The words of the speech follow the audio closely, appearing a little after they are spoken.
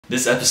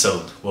This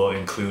episode will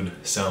include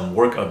some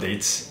work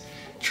updates,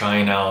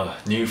 trying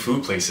out new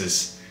food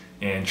places,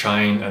 and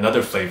trying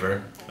another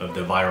flavor of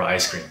the viral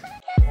ice cream.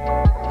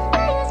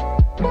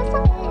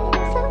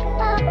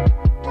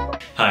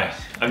 Hi,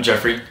 I'm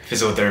Jeffrey,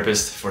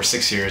 physiotherapist for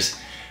 6 years,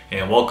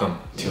 and welcome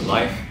to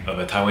Life of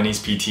a Taiwanese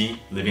PT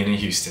living in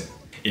Houston.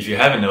 If you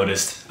haven't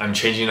noticed, I'm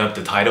changing up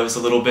the titles a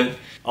little bit.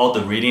 All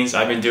the readings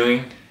I've been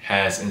doing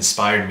has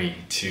inspired me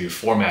to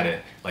format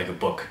it like a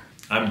book.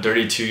 I'm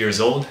 32 years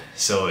old,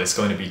 so it's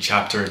going to be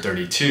chapter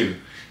 32,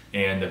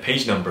 and the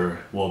page number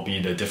will be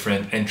the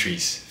different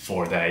entries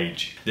for that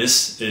age.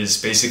 This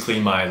is basically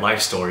my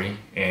life story,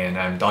 and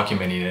I'm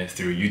documenting it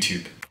through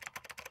YouTube.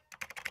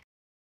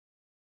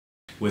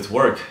 With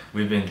work,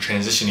 we've been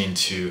transitioning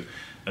to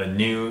a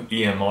new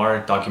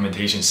EMR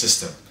documentation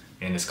system,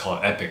 and it's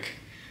called Epic.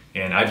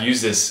 And I've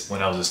used this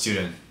when I was a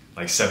student,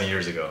 like 7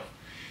 years ago.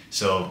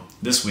 So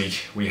this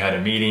week we had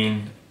a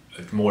meeting,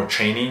 more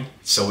training,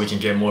 so we can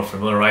get more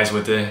familiarized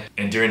with it.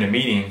 And during the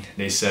meeting,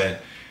 they said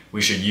we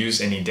should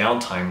use any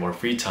downtime or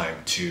free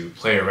time to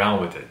play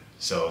around with it.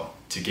 So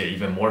to get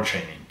even more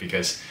training,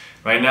 because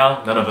right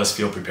now, none of us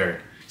feel prepared.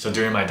 So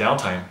during my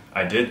downtime,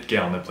 I did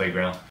get on the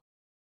playground.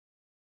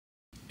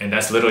 And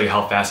that's literally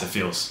how fast it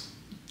feels.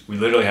 We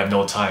literally have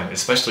no time,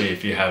 especially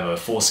if you have a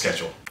full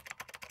schedule.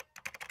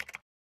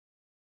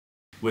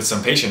 With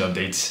some patient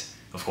updates,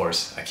 of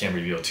course, I can't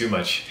reveal too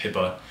much,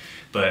 HIPAA,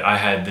 but I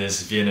had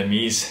this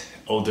Vietnamese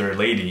older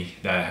lady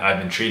that I've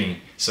been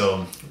treating.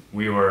 So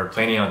we were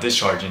planning on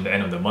discharging the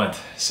end of the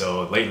month.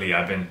 So lately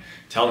I've been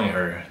telling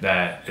her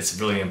that it's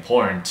really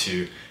important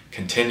to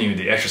continue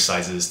the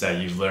exercises that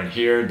you've learned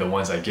here, the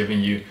ones I've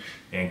given you,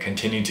 and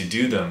continue to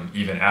do them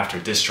even after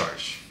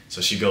discharge.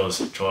 So she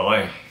goes, "Choi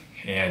oi."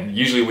 And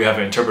usually we have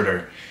an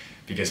interpreter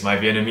because my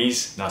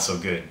Vietnamese, not so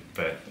good.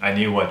 But I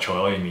knew what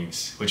 "Choi oi"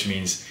 means, which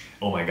means,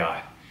 "Oh my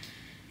God."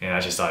 And I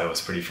just thought it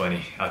was pretty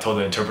funny. I told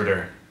the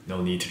interpreter,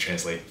 no need to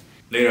translate.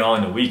 Later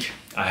on in the week,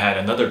 I had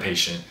another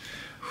patient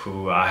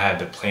who I had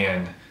the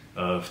plan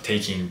of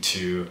taking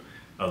to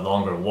a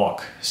longer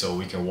walk so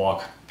we can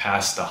walk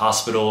past the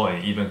hospital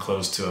and even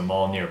close to a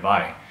mall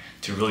nearby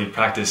to really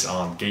practice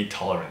on gait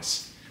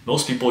tolerance.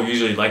 Most people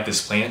usually like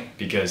this plan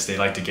because they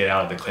like to get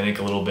out of the clinic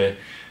a little bit,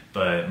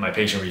 but my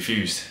patient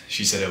refused.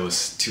 She said it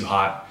was too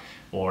hot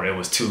or it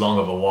was too long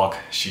of a walk.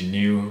 She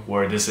knew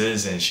where this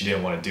is and she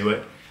didn't want to do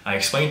it. I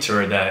explained to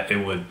her that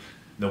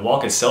the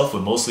walk itself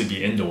would mostly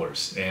be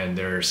indoors, and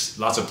there's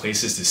lots of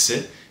places to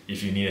sit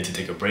if you needed to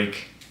take a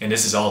break. And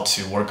this is all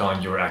to work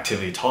on your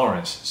activity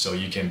tolerance so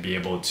you can be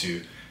able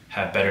to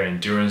have better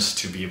endurance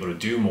to be able to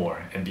do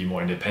more and be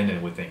more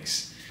independent with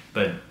things.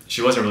 But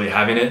she wasn't really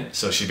having it,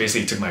 so she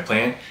basically took my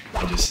plan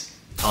and just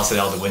tossed it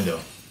out the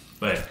window.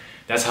 But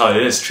that's how it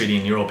is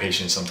treating neuro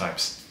patients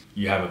sometimes.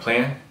 You have a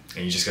plan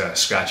and you just gotta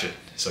scratch it.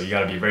 So you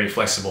gotta be very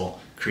flexible,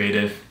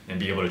 creative, and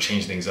be able to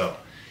change things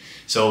up.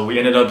 So we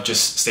ended up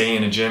just staying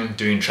in the gym,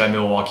 doing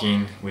treadmill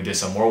walking. We did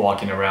some more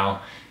walking around,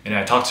 and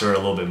I talked to her a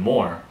little bit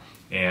more,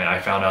 and I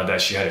found out that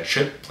she had a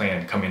trip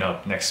planned coming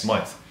up next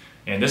month.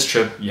 And this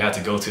trip, you had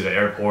to go to the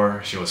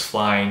airport. She was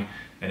flying,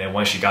 and then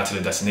once she got to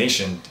the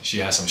destination, she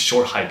had some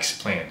short hikes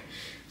planned.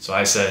 So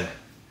I said,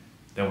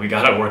 then we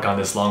gotta work on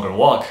this longer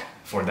walk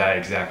for that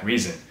exact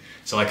reason.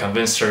 So I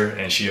convinced her,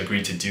 and she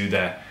agreed to do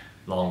that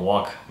long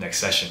walk next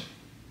session.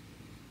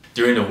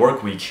 During the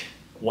work week,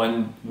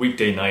 one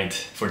weekday night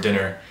for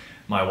dinner,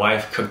 my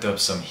wife cooked up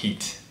some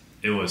heat.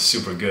 It was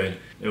super good.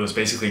 It was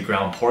basically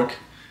ground pork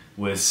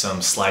with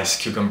some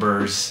sliced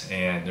cucumbers,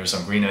 and there's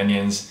some green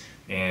onions,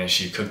 and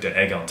she cooked the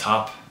egg on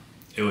top.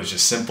 It was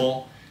just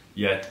simple,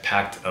 yet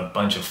packed a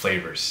bunch of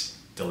flavors.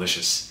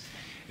 Delicious.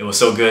 It was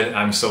so good.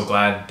 I'm so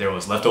glad there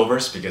was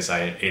leftovers because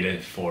I ate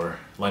it for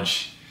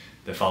lunch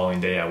the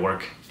following day at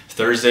work.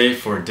 Thursday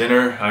for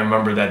dinner, I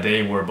remember that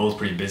day we were both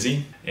pretty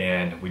busy,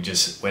 and we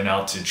just went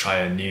out to try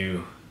a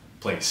new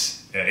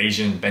place, an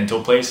Asian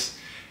bento place.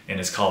 And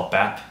it's called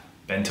Bap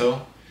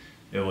Bento.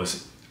 It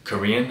was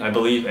Korean, I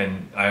believe,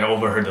 and I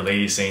overheard the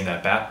lady saying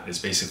that Bap is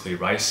basically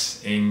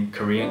rice in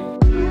Korean.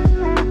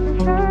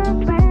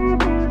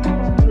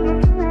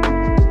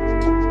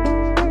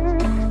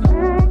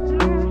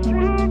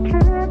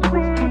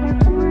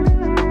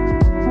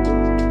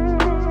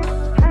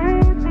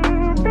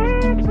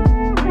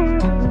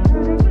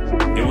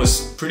 It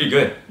was pretty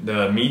good.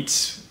 The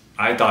meat,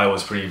 I thought it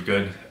was pretty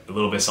good, a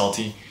little bit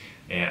salty.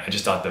 And I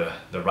just thought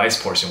the rice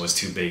portion was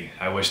too big.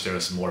 I wish there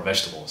was more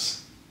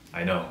vegetables.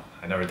 I know,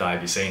 I never thought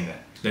I'd be saying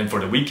that. Then for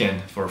the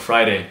weekend, for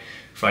Friday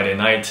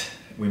night,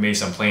 we made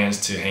some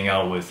plans to hang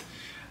out with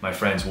my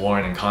friends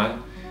Warren and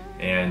Khan.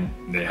 And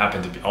they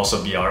happened to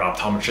also be our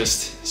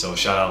optometrist. So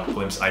shout out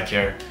Glimpse Eye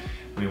Care.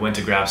 We went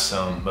to grab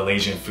some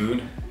Malaysian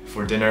food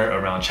for dinner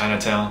around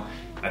Chinatown.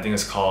 I think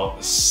it's called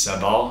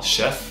Sabal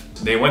Chef.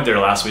 They went there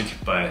last week,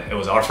 but it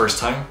was our first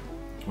time.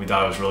 We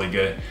thought it was really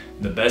good.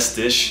 The best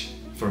dish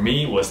for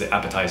me was the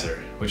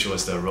appetizer, which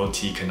was the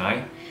roti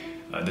canai,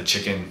 the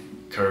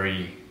chicken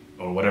curry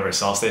or whatever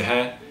sauce they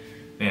had.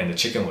 Man, the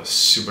chicken was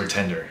super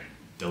tender,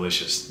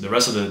 delicious. The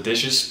rest of the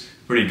dishes,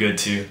 pretty good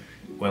too.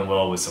 Went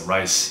well with some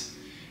rice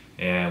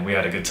and we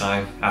had a good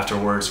time.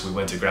 Afterwards, we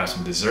went to grab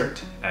some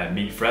dessert at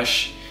Meat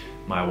Fresh.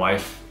 My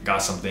wife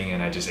got something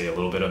and I just ate a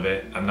little bit of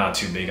it. I'm not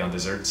too big on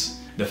desserts.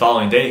 The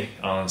following day,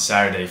 on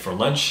Saturday for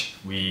lunch,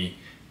 we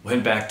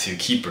went back to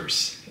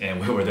Keepers, and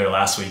we were there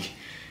last week.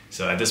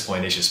 So at this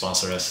point, they should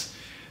sponsor us.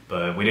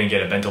 But we didn't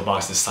get a bento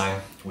box this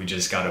time. We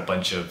just got a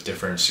bunch of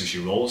different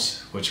sushi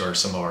rolls, which are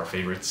some of our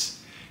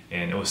favorites,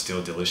 and it was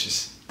still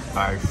delicious.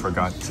 I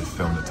forgot to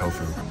film the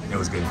tofu. It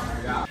was good.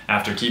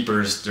 After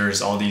Keepers,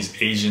 there's all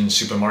these Asian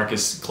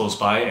supermarkets close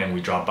by, and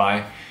we dropped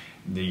by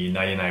the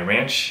 99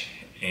 Ranch,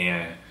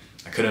 and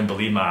I couldn't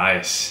believe my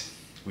eyes.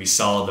 We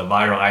saw the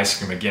viral ice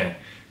cream again,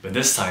 but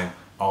this time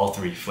all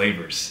 3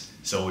 flavors.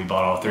 So we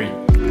bought all 3.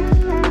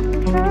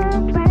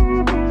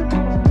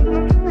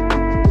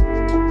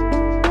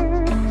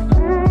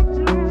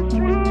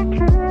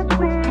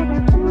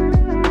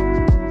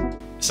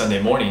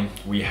 Sunday morning,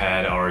 we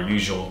had our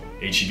usual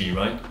H-E-B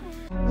run.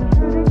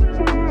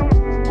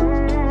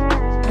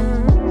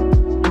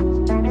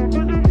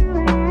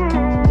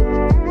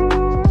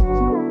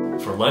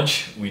 For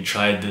lunch, we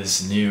tried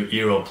this new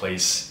gyro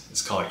place.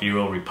 It's called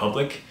Gyro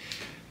Republic,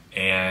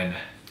 and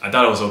I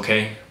thought it was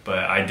okay, but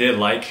I did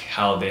like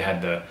how they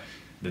had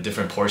the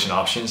different portion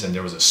options, and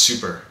there was a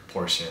super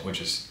portion,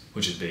 which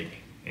is big.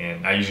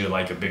 And I usually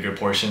like a bigger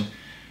portion.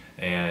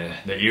 And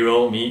the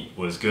gyro meat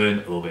was good, a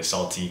little bit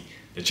salty.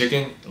 The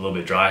chicken, a little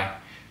bit dry.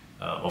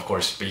 Of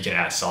course, but you can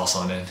add sauce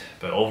on it.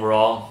 But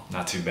overall,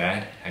 not too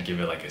bad. I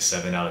give it like a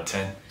 7 out of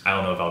 10. I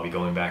don't know if I'll be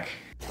going back.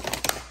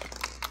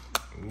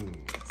 Ooh,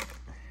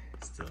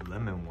 it's the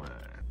lemon one.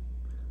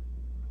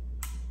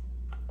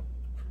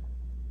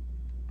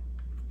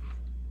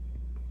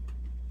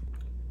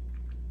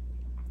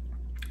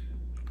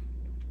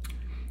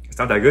 It's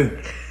not that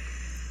good.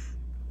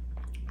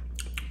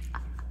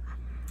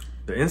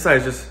 The inside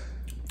is just,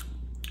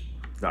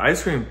 the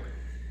ice cream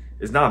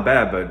is not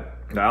bad,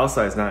 but the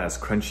outside is not as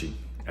crunchy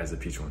as the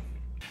peach one.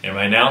 And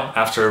right now,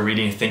 after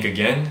reading Think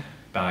Again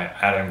by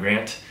Adam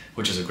Grant,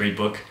 which is a great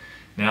book,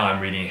 now I'm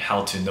reading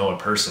How to Know a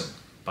Person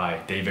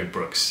by David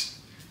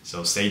Brooks.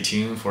 So stay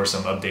tuned for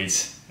some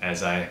updates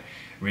as I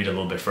read a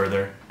little bit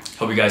further.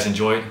 Hope you guys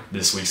enjoyed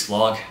this week's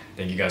vlog.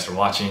 Thank you guys for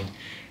watching,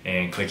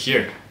 and click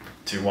here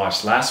to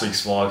watch last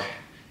week's vlog.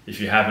 If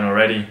you haven't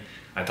already,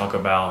 I talk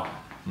about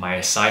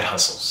my side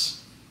hustles.